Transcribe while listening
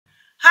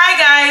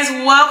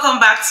welcome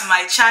back to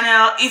my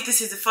channel. If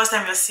this is the first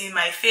time you're seeing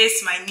my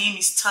face, my name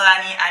is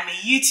Tolani. I'm a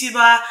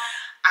YouTuber,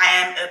 I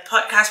am a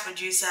podcast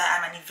producer,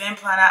 I'm an event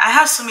planner. I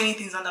have so many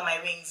things under my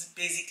wings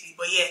basically,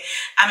 but yeah,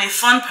 I'm a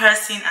fun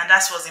person and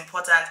that's what's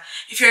important.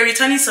 If you're a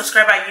returning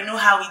subscriber, you know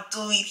how we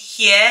do it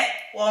here.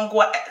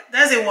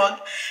 There's a word,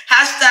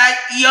 hashtag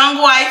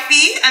young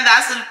wifey, and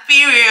that's a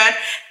period.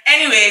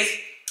 Anyways,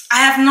 I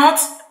have not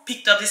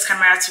picked up this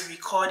camera to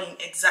record in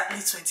exactly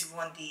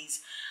 21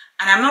 days.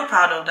 And I'm not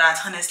proud of that,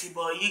 honestly,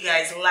 but you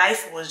guys,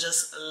 life was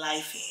just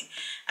lifing.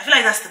 I feel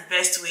like that's the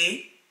best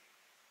way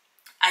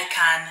I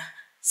can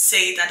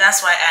say it, and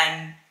that's why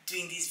I'm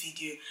doing this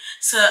video.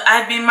 So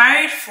I've been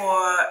married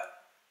for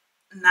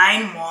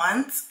 9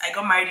 months. I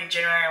got married in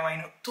January and we're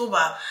in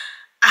October.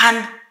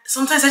 And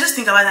sometimes I just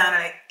think about that and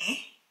I'm like,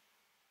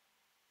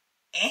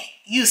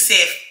 you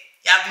safe.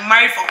 Yeah, I've been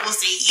married for close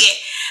to a year.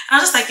 And I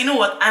was just like, you know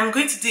what? I'm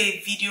going to do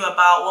a video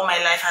about what my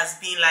life has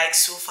been like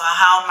so far,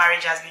 how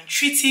marriage has been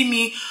treating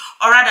me,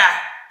 or rather,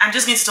 I'm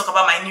just going to talk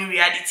about my new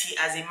reality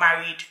as a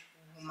married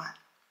woman,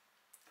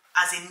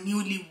 as a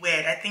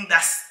newlywed. I think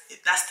that's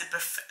the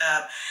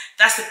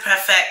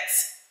perfect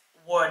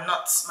word,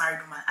 not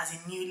married woman, as a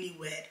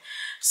newlywed.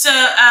 So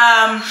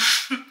I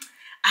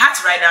had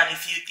to write down a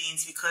few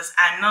things because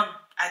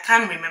I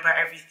can't remember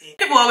everything.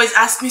 People always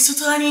ask me, so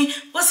Tolani,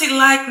 what's it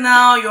like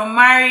now? You're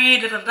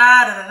married, da da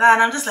da da da,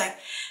 and I'm just like,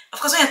 of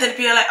course, when you tell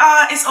people, you're like,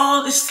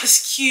 oh,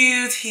 it's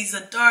cute, he's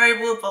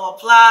adorable, blah blah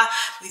blah.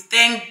 We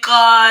thank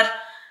God,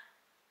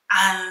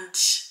 and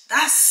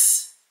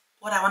that's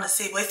what I want to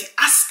say. But if you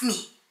ask me,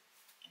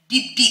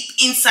 deep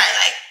inside,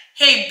 like,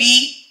 hey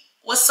B,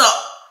 what's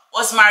up?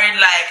 What's married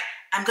like?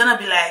 I'm gonna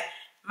be like,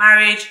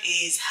 marriage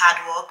is hard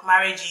work.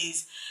 Marriage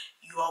is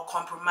you are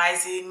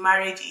compromising.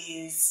 Marriage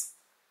is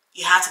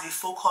you have to be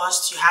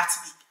focused. You have to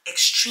be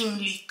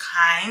extremely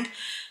kind.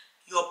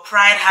 Your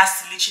pride has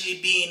to literally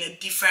be in a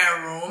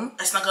different room.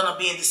 It's not gonna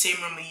be in the same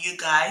room with you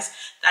guys.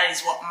 That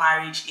is what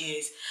marriage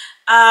is.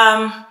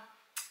 I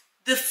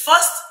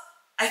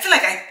feel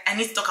like I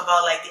need to talk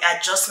about like the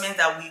adjustment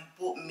that we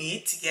both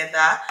made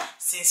together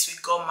since we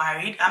got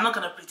married. I'm not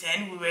gonna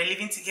pretend. We were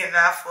living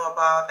together for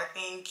about, I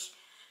think,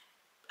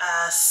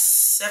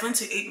 7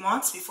 to 8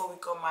 months before we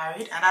got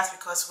married, and that's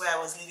because where I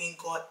was living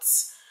got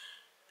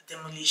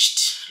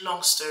demolished.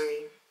 Long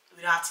story.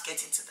 We don't have to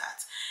get into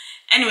that.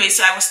 Anyway,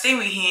 so I was staying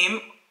with him,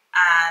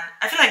 and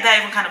I feel like that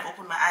even kind of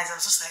opened my eyes. I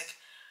was just like,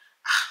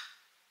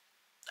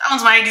 I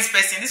want to marry this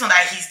person. This one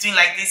that he's doing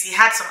like this. He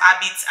had some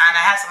habits, and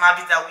I had some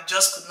habits that we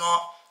just could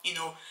not,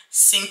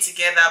 sync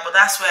together. But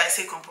that's where I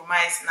say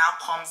compromise now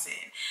comes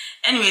in.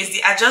 Anyways,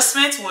 the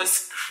adjustment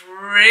was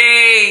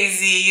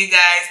crazy, you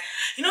guys.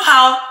 You know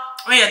how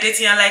when you're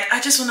dating, you're like, I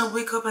just want to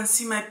wake up and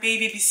see my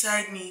baby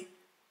beside me.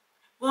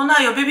 Well, now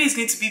your baby is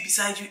going to be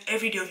beside you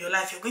every day of your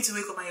life. You're going to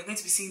wake up and you're going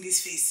to be seeing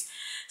this face.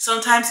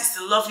 Sometimes it's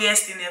the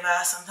loveliest thing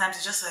ever. Sometimes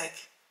it's just like,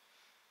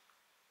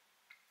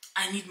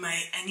 I need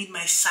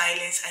my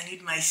silence. I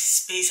need my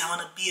space. I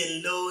want to be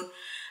alone.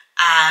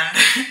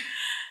 And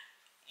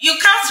you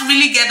can't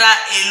really get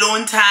that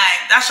alone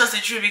time. That's just the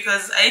truth,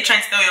 because are you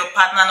trying to tell your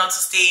partner not to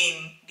stay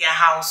in their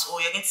house?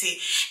 Or you're going to say,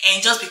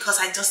 and just because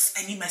I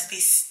need my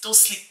space, don't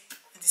sleep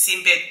in the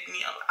same bed.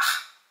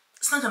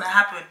 It's not going to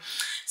happen.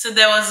 So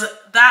there was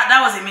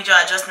that was a major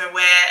adjustment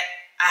where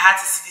I had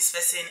to see this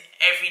person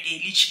every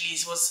day. Literally,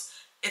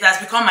 it has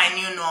become my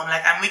new norm.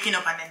 Like, I'm waking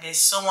up and then there's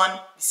someone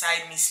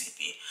beside me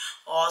sleeping,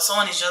 or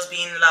someone is just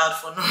being loud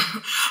for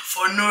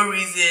no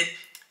reason,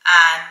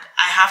 and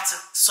I have to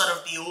sort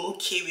of be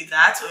okay with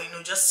that, or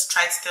just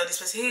try to tell this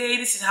person, hey,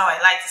 this is how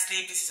I like to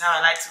sleep, this is how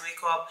I like to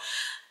wake up.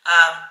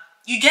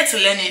 You get to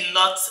learn a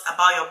lot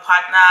about your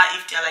partner,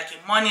 if they're like a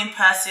morning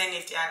person,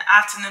 if they're an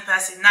afternoon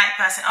person, night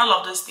person, all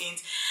of those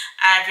things.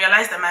 I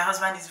realized that my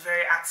husband is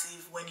very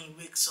active when he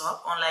wakes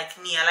up.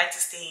 Unlike me, I like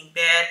to stay in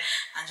bed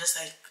and just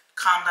like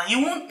calm down.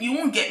 You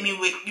won't get me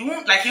wake. You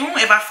won't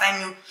ever find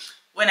me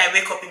when I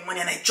wake up in the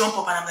morning and I jump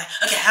up and I'm like,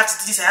 okay, I have to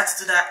do this, I have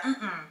to do that.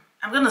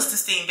 I'm gonna still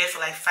stay in bed for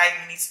like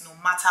 5 minutes, no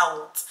matter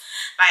what.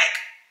 Like,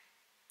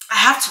 I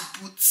have to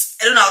boot.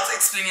 I don't know how to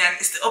explain it, and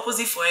it's the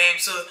opposite for him.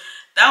 So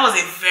that was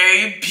a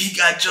very big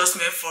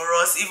adjustment for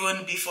us,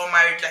 even before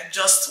marriage, like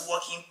just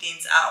working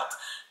things out.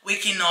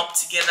 Waking up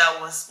together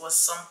was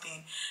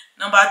something.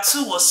 Number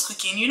 2 was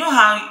cooking. You know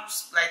how,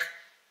 like,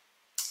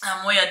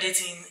 when you're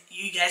dating,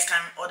 you guys can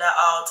order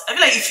out. I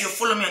feel like if you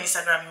follow me on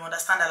Instagram, you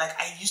understand that, like,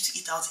 I used to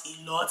eat out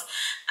a lot,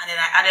 and then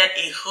I added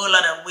a whole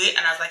lot of weight,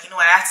 and I was like,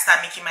 I have to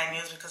start making my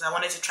meals because I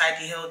wanted to try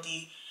the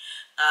healthy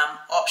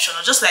option,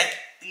 or just like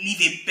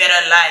live a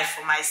better life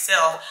for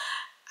myself.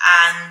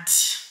 And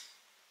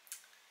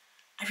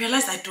I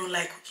realized I don't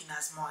like cooking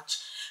as much,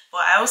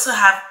 but I also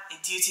have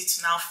a duty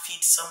to now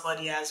feed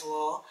somebody as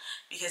well,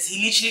 because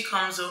he literally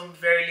comes home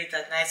very late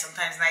at night,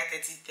 sometimes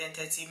 9:30,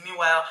 10:30.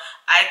 Meanwhile,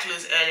 I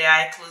close earlier.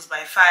 I close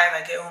by 5.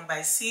 I get home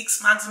by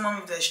 6, maximum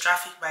if there's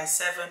traffic by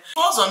 7. It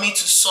falls on me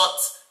to sort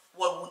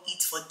what we'll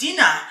eat for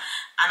dinner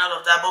and all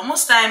of that, but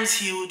most times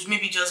he would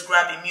maybe just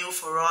grab a meal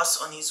for us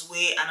on his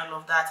way and all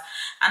of that,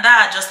 and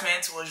that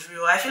adjustment was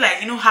real. I feel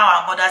like, how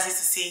our mothers used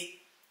to say,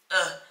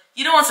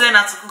 You don't want to learn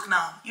how to cook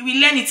now. You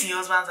will learn it in your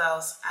husband's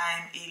house.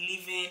 I'm a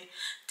living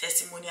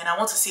testimony, and I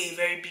want to say a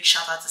very big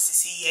shout out to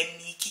Sisi,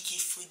 Yemi,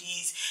 Kiki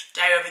Foodies,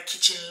 Diary of a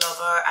Kitchen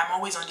Lover. I'm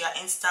always on their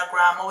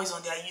Instagram, always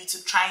on their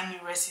YouTube, trying new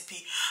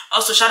recipe.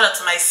 Also, shout out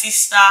to my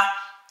sister.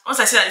 Once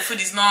I see that the food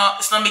it's not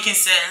making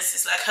sense,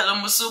 it's like, hello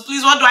Musu,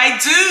 please, what do I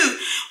do?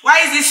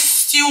 Why is this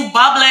stew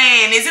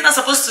bubbling? Is it not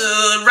supposed to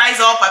rise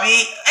up? I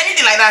mean,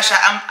 anything like that.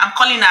 I'm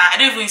calling her. I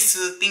don't even need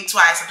to think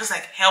twice. I'm just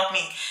like, help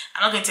me.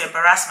 I'm not going to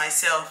embarrass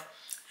myself.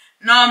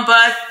 Number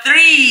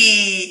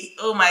 3.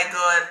 Oh my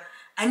God.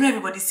 I know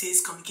everybody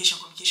says communication,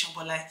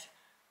 but like,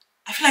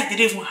 I feel like they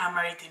don't even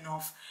hammer it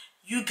enough.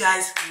 You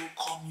guys will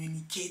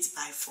communicate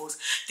by force.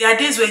 There are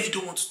days where you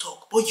don't want to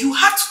talk, but you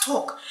have to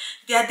talk.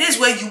 There are days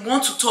where you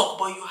want to talk,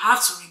 but you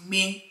have to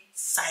remain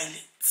silent.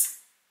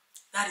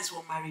 That is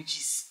what marriage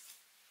is.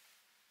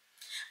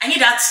 I need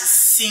that to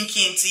sink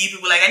into you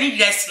people. Like, I need you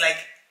guys to like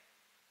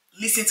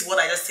listen to what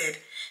I just said.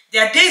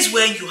 There are days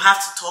where you have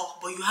to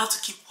talk, but you have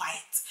to keep quiet.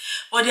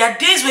 But there are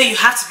days where you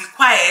have to be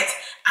quiet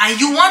and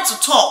you want to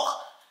talk.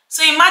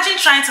 So imagine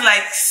trying to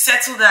like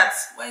settle that.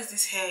 Why is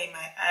this hair in my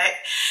eye?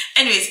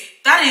 Anyways,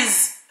 that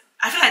is,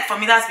 I feel like for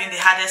me that's been the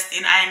hardest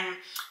thing. I'm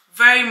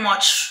very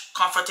much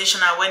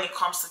confrontational when it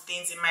comes to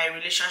things in my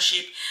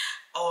relationship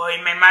or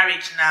in my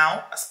marriage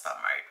now, as per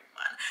married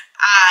woman.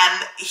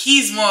 And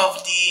he's more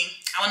of the,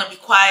 I want to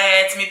be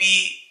quiet,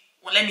 maybe,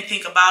 well, let me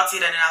think about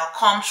it and then I'll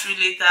come through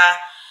later.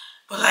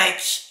 But like,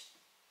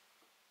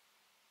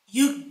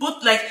 you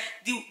both, like,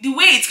 the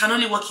way it can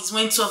only work is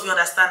when two of you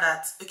understand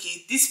that,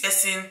 okay, this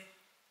person's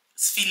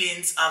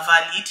feelings are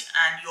valid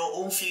and your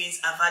own feelings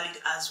are valid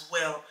as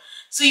well.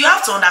 So you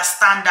have to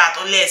understand that,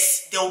 or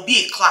else there will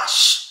be a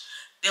clash.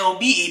 There will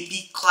be a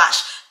big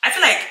clash. I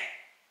feel like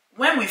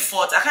when we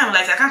fought, I can't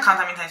count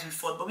how many times we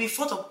fought, but we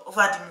fought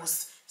over the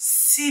most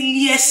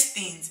silliest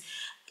things.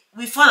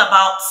 We fought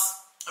about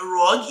a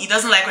rug. He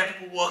doesn't like when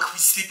people walk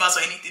with slippers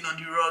or anything on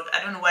the rug. I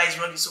don't know why his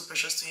rug is so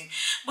precious to him.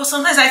 But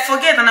sometimes I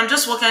forget and I'm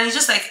just walking and it's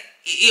just like,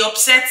 it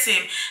upsets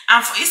him.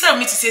 And instead of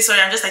me to say sorry,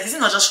 I'm just like, is it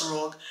not just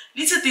rug?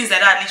 Little things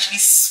like that literally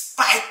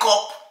spike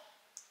up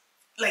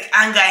like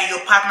anger in your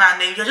partner, and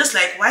then you're just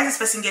like, why is this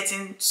person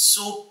getting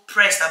so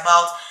pressed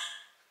about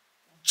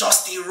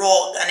just a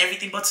rug and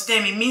everything? But to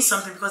them it means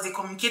something because they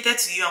communicated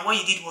to you, and what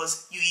you did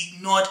was you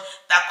ignored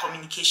that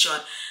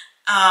communication.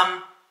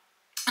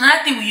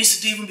 Another thing we used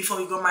to do even before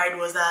we got married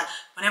was that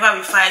whenever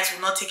we fight,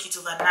 we'll not take it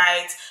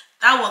overnight.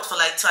 That worked for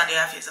like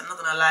 2.5 years, I'm not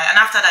gonna lie. And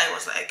after that it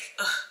was like,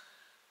 ugh,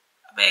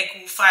 I beg,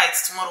 we'll fight,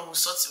 tomorrow we'll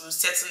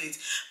settle it.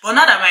 But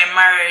now that my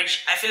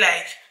marriage, I feel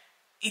like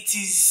it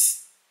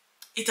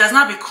has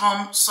now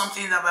become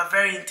something that we're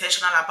very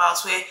intentional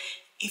about, where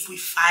if we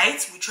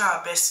fight, we try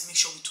our best to make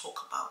sure we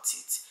talk about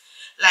it.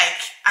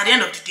 Like, at the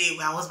end of the day,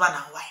 we're husband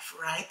and wife,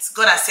 right?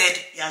 God has said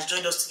he has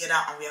joined us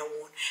together and we are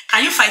one.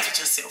 Can you fight with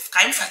yourself?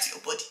 Can you fight with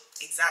your body?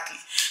 Exactly.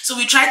 So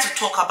we try to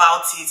talk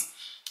about it.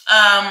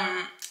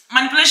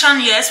 Manipulation,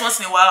 yes, once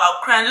in a while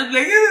I'll cry and just be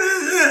like,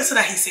 so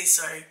that he says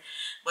sorry.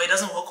 But it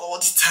doesn't work all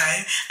the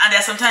time. And there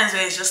are sometimes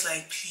where it's just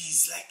like,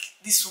 please, like,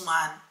 this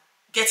woman,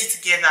 get it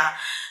together.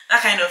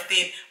 That kind of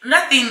thing.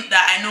 Another thing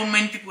that I know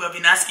many people have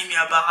been asking me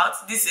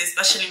about, this is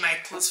especially my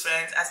close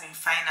friends, has been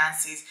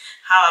finances.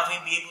 How have we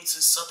been able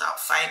to sort out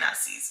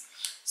finances?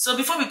 So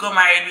before we got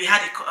married, we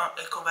had a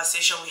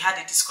conversation, we had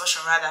a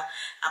discussion rather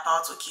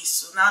about, okay,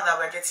 so now that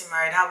we're getting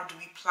married, how do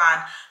we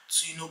plan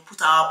to, you know,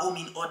 put our home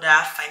in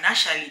order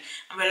financially?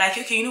 And we're like,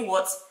 okay, you know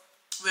what?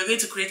 We're going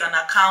to create an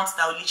account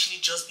that will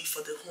literally just be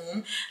for the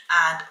home,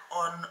 and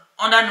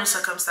under no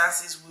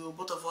circumstances will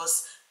both of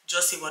us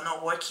just say we're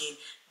not working.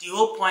 The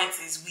whole point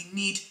is we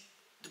need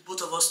the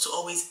both of us to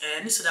always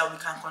earn so that we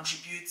can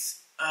contribute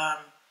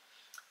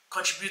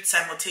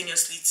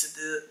simultaneously to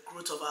the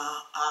growth of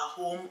our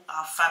home,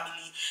 our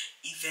family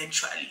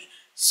eventually.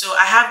 So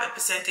I have a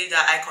percentage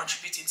that I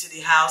contribute into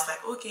the house,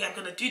 like, okay, I'm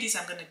gonna do this,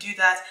 I'm gonna do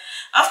that.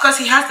 Of course,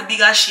 he has the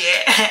bigger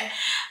share.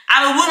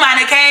 I'm a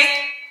woman,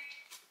 okay?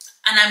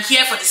 And I'm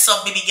here for the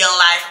soft baby girl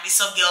life, the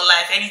soft girl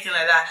life, anything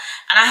like that.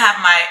 And I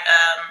have my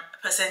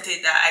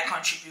percentage that I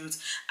contribute,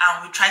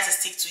 and we try to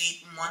stick to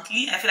it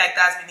monthly. I feel like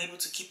that's been able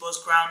to keep us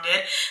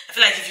grounded. I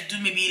feel like if you do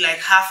maybe like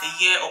half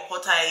a year or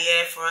quarter a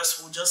year, for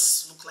us will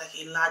just look like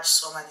a large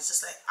sum, and it's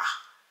just like,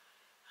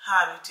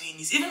 how are we doing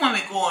this? Even when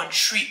we go on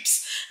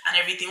trips and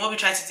everything, what we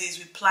try to do is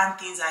we plan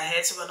things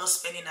ahead so we're not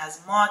spending as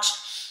much.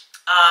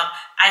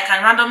 I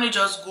can randomly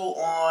just go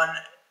on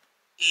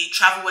a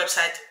travel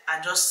website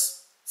and just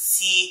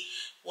see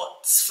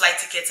what flight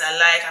tickets are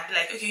like, and be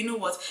like, okay, you know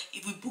what,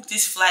 if we book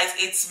this flight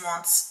 8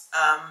 months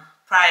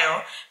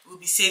prior, we'll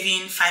be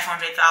saving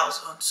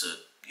 500,000. So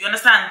you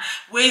understand,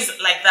 ways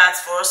like that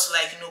for us to,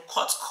 like, you know,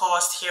 cut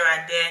costs here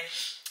and there.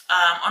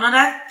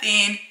 Another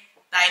thing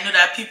that I know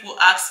that people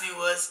asked me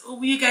was, oh,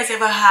 will you guys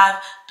ever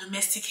have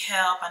domestic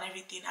help and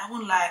everything? I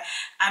won't lie,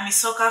 I'm a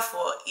sucker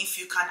for, if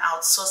you can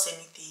outsource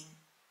anything,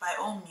 by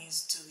all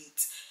means do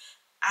it.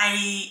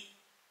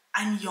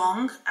 I'm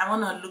young, I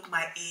want to look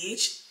my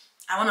age,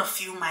 I want to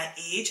feel my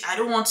age. I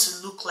don't want to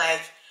look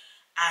like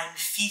I'm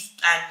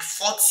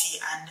 40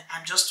 and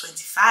I'm just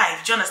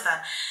 25. Do you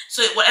understand?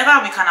 So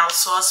whatever we can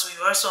outsource,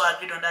 we also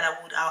agreed on that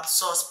I would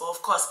outsource. But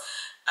of course,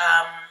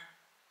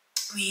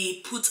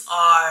 we put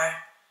our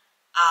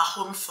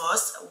home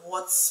first,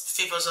 what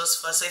favors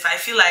us first. So if I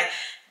feel like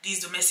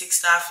this domestic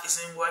stuff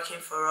isn't working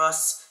for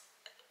us,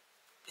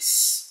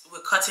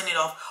 we're cutting it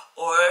off,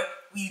 or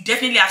we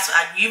definitely have to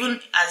agree. Even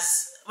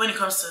as when it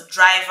comes to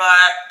driver,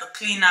 the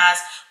cleaners,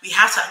 we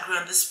have to agree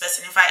on this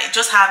person. If I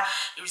just have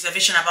a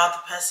reservation about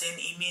the person,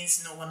 it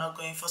means no, we're not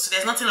going for. So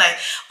there's nothing like,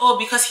 oh,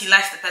 because he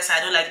likes the person,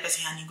 I don't like the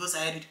person, and he goes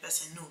ahead with the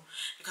person. No,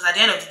 because at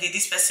the end of the day,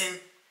 this person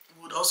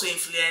would also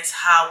influence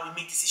how we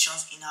make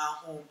decisions in our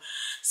home.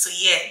 So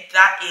yeah,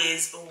 that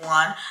is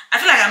one. I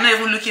feel like I'm not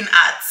even looking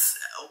at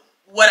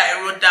what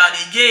I wrote down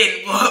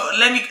again, but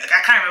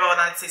I can't remember what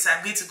that says, so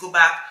I'm going to go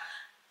back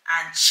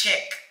and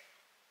check.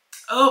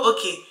 Oh,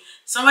 okay.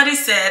 Somebody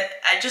said,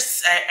 I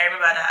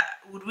remember that,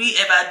 would we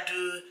ever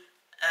do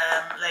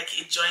like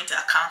a joint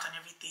account and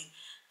everything?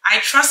 I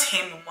trust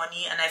him with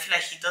money, and I feel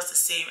like he does the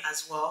same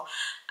as well.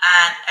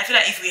 And I feel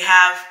like if we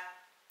have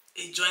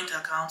a joint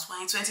account, well,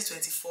 in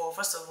 2024,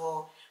 first of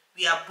all,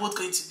 we are both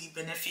going to be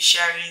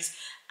beneficiaries.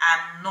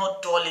 I'm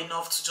not dull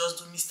enough to just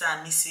do Mr.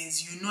 and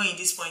Mrs. You know, in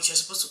this point, you're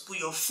supposed to put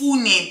your full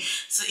name.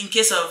 So in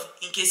case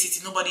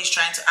nobody's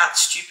trying to act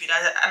stupid.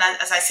 And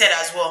as I said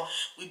as well,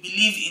 we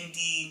believe in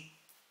the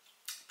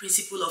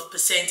principle of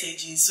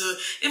percentages. So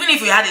even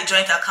if we had a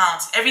joint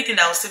account, everything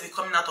that will still be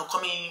coming out or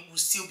coming in will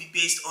still be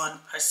based on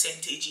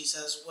percentages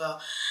as well.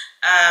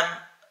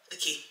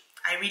 Okay,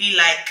 I really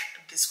like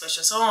this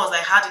question. Someone was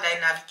like, how did I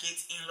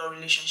navigate in-law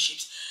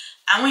relationships?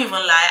 I won't even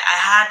lie, I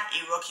had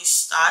a rocky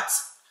start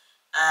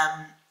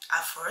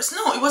at first.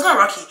 No, it was not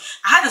rocky.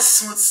 I had a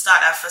smooth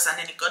start at first, and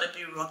then it got a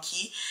bit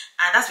rocky,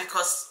 and that's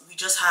because we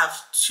just have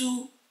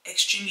two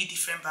extremely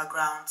different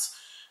backgrounds.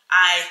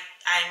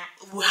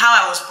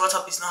 How I was brought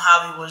up is not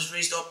how we was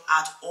raised up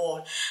at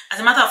all. As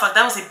a matter of fact,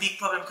 that was a big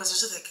problem, because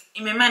it's just like,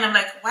 in my mind, I'm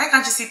like, why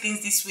can't you see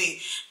things this way?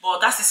 But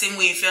that's the same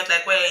way it felt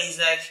like, where he's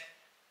like,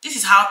 this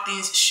is how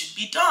things should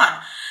be done.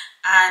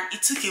 And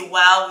it took a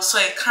while. We saw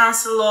a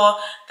counselor.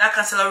 That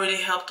counselor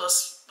really helped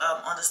us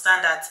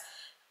understand that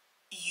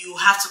you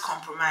have to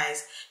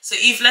compromise. So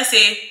if, let's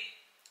say,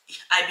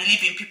 I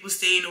believe in people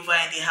staying over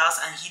in the house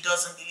and he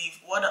doesn't believe,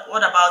 what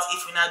about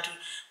if we now do,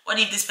 what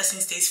if this person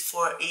stays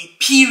for a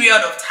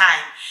period of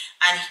time?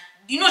 And,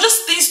 you know,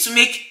 just things to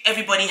make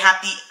everybody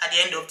happy at the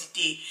end of the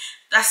day.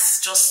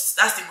 That's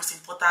the most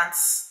important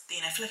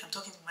thing. I feel like I'm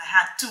talking with my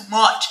hand too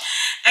much.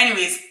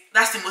 Anyways,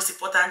 that's the most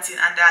important thing.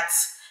 And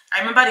I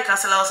remember the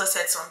counselor also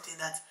said something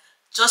that,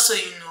 just so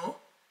you know,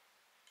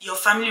 your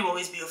family will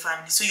always be your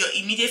family. So your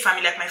immediate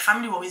family, like my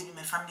family will always be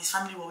my family, his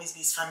family will always be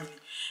his family.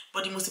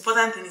 But the most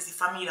important thing is the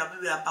family that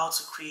we were about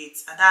to create.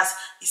 And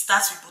it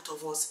starts with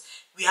both of us.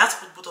 We have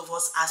to put both of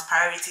us as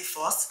priority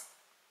first.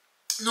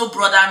 No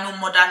brother, no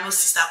mother, no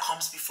sister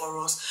comes before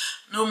us.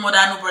 No mother,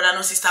 no brother,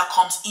 no sister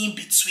comes in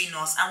between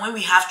us. And when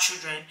we have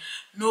children,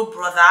 no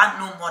brother,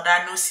 no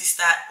mother, no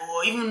sister,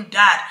 or even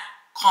dad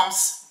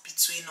comes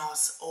between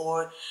us,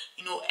 or,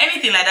 you know,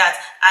 anything like that.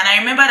 And I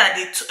remember that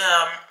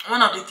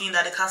one of the things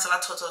that the counselor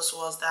taught us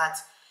was that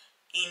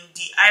in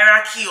the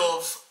hierarchy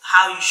of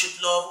how you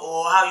should love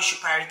or how you should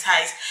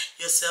prioritize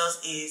yourselves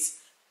is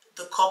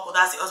the couple,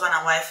 that's the husband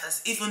and wife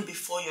first, even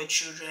before your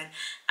children.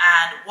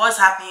 And what's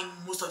happening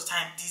most of the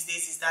time these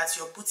days is that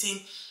you're putting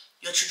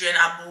your children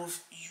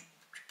above you,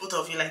 both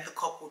of you, like the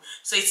couple.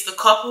 So it's the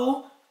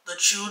couple, the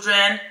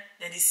children,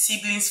 then the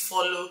siblings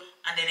follow,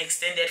 and then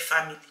extended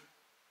family.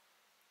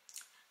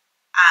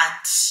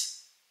 And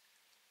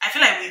I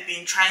feel like we've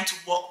been trying to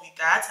work with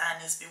that,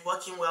 and it's been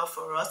working well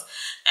for us.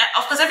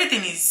 Of course,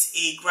 everything is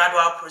a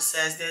gradual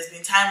process. There's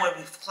been time where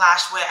we've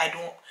clashed, where I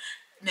don't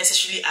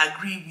necessarily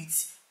agree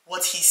with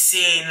what he's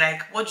saying.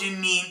 Like, what do you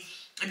mean?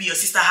 Maybe your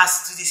sister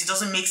has to do this. It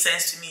doesn't make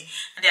sense to me.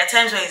 And there are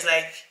times where it's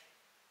like,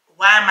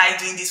 why am I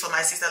doing this for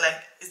my sister?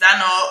 Like, is that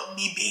not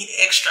me being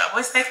extra? But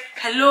it's like,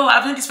 hello,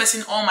 I've known this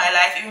person all my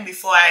life, even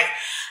before I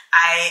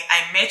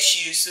met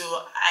you. So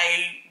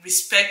I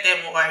respect them,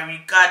 or I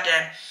regard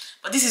them.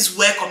 But this is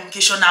where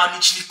communication now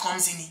literally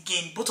comes in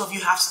again. Both of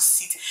you have to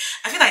sit.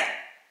 I feel like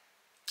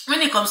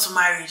when it comes to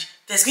marriage,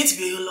 there's going to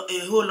be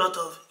a whole lot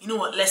of, you know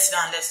what, let's sit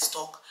down, let's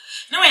talk.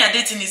 You know, when you're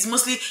dating, it's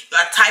mostly you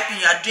are typing,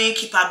 you are doing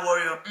keypad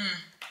warrior.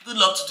 Good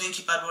luck to doing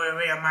keypad warrior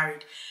when you're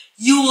married.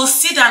 You will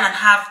sit down and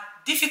have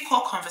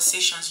difficult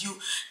conversations.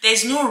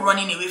 There's no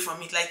running away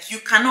from it. Like, you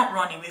cannot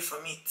run away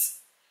from it.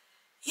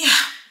 Yeah,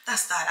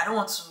 that's that. I don't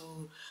want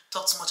to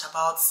talk too much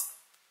about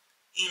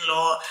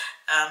in-law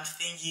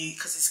thingy,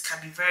 because it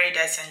can be very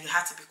dicey and you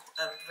have to be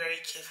very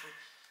careful.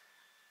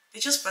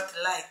 They just brought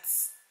the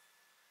lights.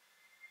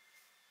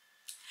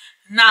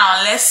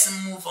 Now let's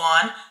move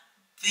on.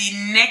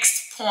 The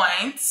next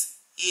point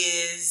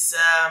is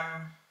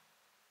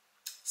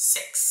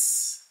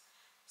sex.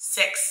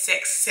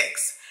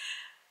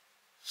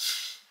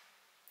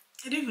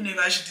 I don't even know if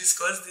I should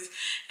discuss this.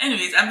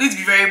 Anyways, I'm going to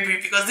be very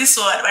brief, because this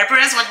one, my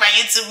parents watch my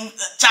YouTube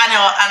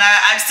channel, and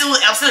I'm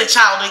still a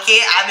child, okay?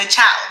 I'm a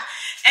child.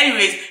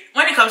 Anyways,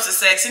 when it comes to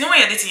sex, you know, when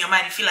you're dating, your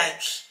mind, you feel like,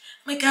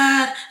 oh my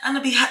God, I'm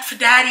gonna be hot for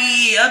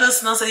daddy. All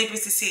those nonsense people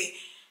used to say.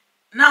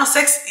 Now,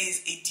 sex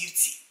is a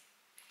duty.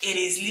 It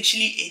is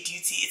literally a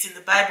duty. It's in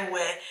the Bible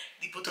where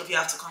the both of you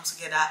have to come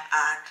together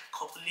and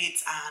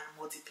copulate and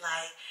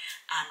multiply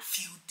and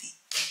fill the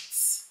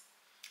earth.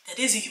 There are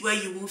days where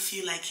you won't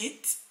feel like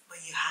it, but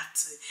you have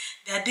to.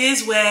 There are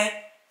days where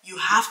you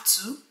have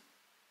to,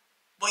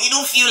 but you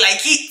don't feel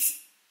like it.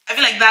 I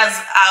feel like that's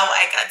how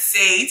I can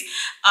say it.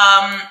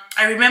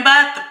 I remember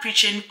the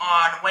preaching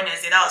on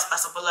Wednesday. That was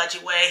Pastor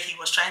Bolaji, where he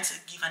was trying to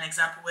give an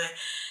example where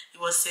he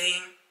was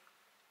saying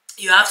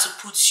you have to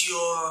put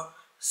your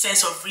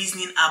sense of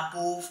reasoning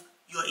above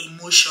your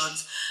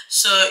emotions.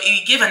 So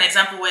he gave an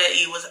example where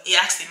he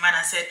asked a man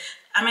and said,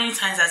 how many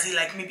times has he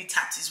like maybe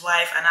tapped his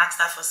wife and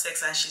asked her for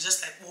sex, and she's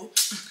just like, oh,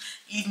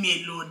 leave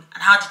me alone.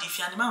 And how did he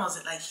feel? And the man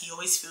was like, he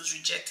always feels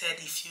rejected,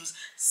 he feels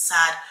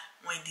sad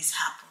when this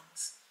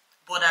happens,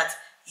 but that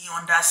he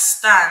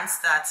understands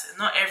that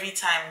not every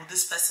time will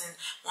this person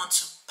want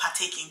to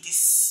partake in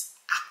this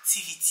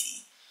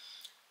activity.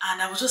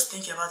 And I was just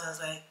thinking about it. I was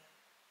like,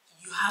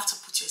 you have to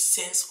put your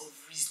sense of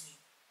reasoning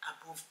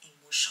above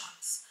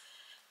emotions.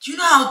 Do you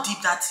know how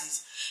deep that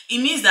is?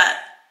 It means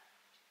that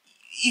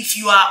if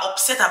you are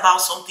upset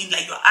about something,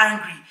 like you're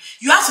angry,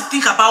 you have to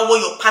think about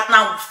what your partner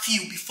will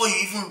feel before you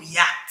even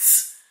react.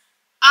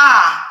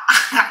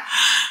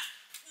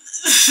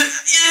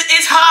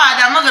 It's hard,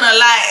 I'm not gonna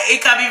lie.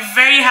 It can be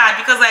very hard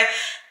because like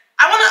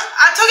I'm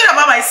talking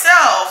about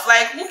myself.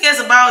 Like, who cares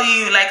about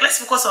you? Like, let's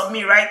focus on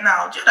me right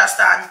now. Do you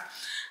understand?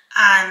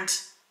 And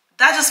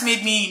that just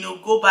made me, you know,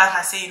 go back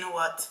and say, you know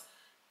what,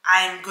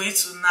 I'm going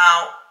to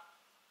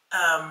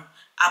now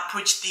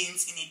approach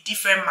things in a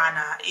different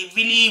manner. It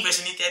really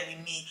resonated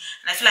with me,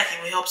 and I feel like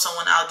it will help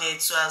someone out there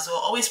too as well.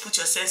 Always put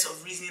your sense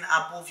of reasoning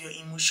above your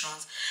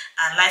emotions,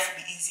 and life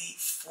will be easy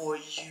for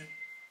you.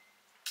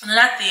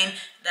 Another thing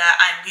that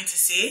I'm going to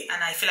say,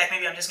 and I feel like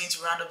maybe I'm just going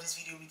to round up this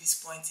video with this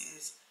point,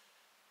 is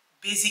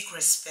basic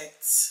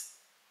respect.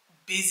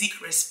 Basic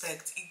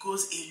respect. It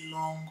goes a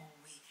long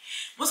way.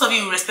 Most of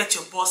you will respect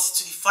your boss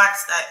to the fact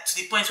that,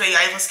 to the point where you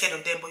are even scared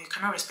of them, but you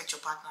cannot respect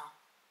your partner.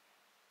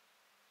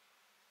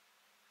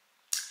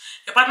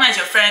 Your partner is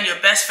your friend, your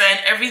best friend,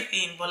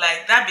 everything, but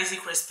like that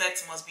basic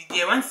respect must be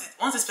there. Once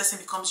this person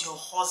becomes your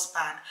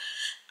husband,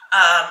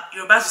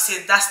 you're about to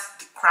say that's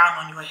the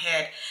crown on your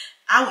head.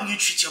 How will you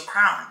treat your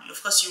crown?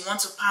 Of course, you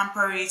want to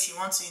pamper it. You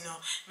want to, you know,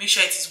 make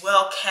sure it is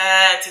well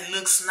kept. It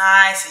looks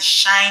nice. It's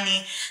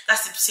shiny.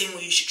 That's the same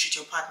way you should treat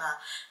your partner.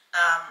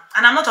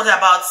 And I'm not talking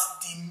about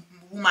the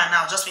woman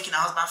now just making her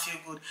husband feel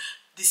good.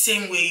 The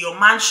same way, your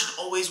man should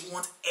always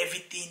want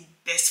everything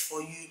best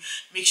for you.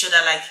 Make sure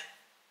that, like,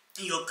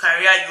 in your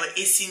career, you're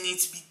acing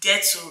it. Be there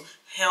to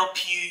help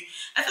you.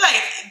 I feel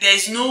like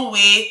there's no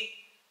way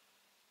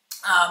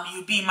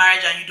you'll be in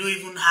marriage and you don't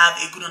even have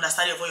a good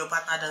understanding of what your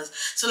partner does.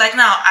 So like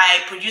now, I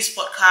produce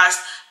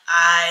podcasts,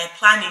 I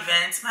plan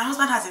events. My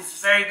husband has a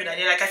very good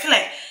idea. Like, I feel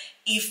like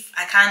if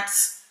I can't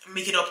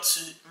make it up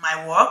to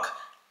my work,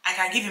 I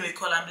can give him a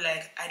call and be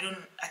like, I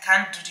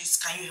can't do this,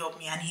 can you help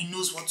me? And he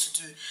knows what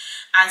to do.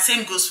 And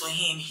same goes for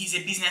him. He's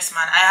a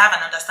businessman. I have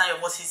an understanding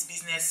of what his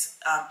business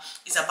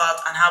is about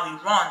and how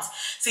he runs.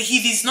 So if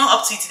he's not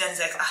up to it, then he's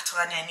like,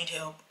 Torani, I need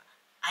help.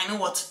 I know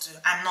what to do.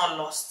 I'm not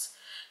lost.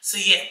 So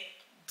yeah,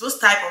 those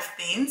type of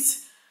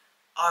things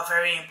are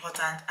very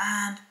important.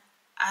 And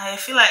I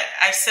feel like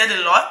I've said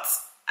a lot,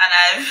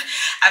 and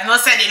I've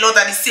not said a lot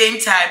at the same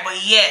time, but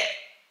yeah,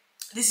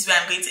 this is where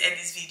I'm going to end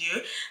this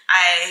video.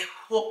 I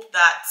hope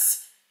that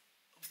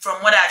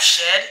from what I've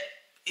shared,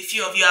 a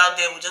few of you out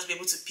there will just be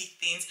able to pick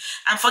things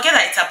and forget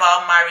that it's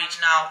about marriage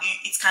now.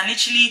 It can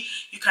literally,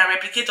 you can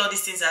replicate all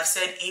these things I've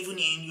said even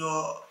in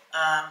your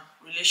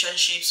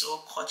relationships or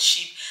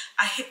courtship.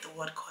 I hate the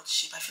word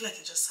courtship. I feel like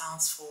it just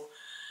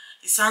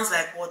sounds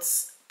like what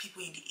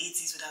people in the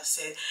 80s would have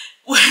said.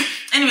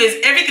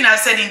 Anyways, everything I've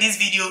said in this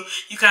video,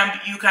 you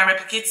can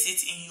replicate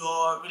it in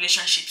your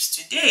relationships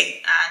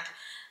today, and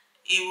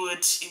it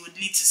would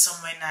lead to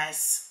somewhere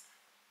nice.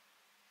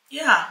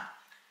 Yeah,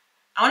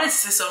 I wanted to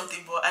say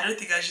something, but I don't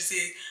think I should say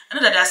it. I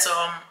know that there's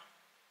some,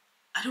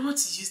 I don't want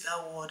to use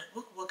that word.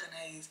 What can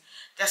I use?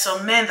 There's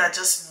some men that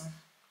just, you know,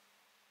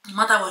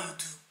 no matter what you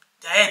do,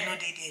 their head no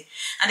day there.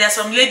 And there are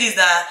some ladies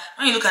that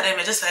when you look at them,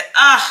 you're just like,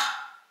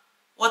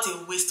 what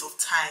a waste of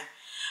time.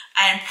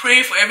 I am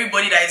praying for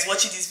everybody that is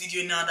watching this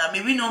video now that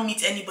may we not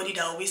meet anybody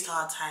that will waste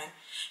our time.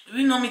 May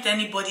we not meet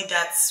anybody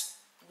that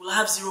will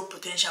have zero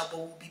potential but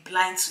will be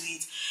blind to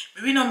it.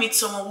 May we not meet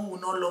someone who will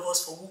not love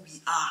us for who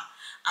we are.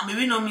 And may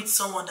we not meet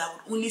someone that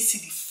will only see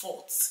the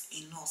faults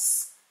in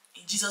us.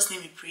 In Jesus'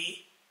 name we pray.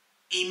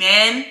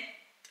 Amen.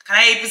 Can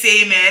I even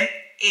say amen?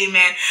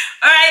 Amen.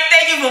 Alright,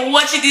 thank you for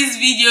watching this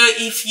video.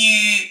 If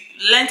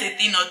you learned a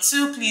thing or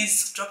two,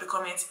 please drop a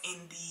comment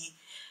in the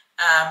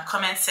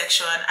comment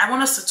section. I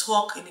want us to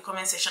talk in the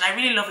comment section. I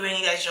really love it when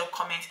you guys drop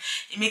comments.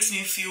 It makes me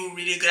feel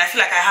really good. I feel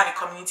like I have a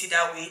community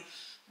that way.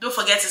 Don't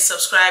forget to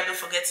subscribe. Don't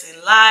forget to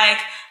like.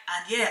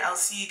 And yeah, I'll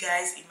see you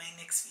guys in my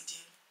next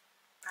video.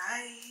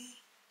 Bye.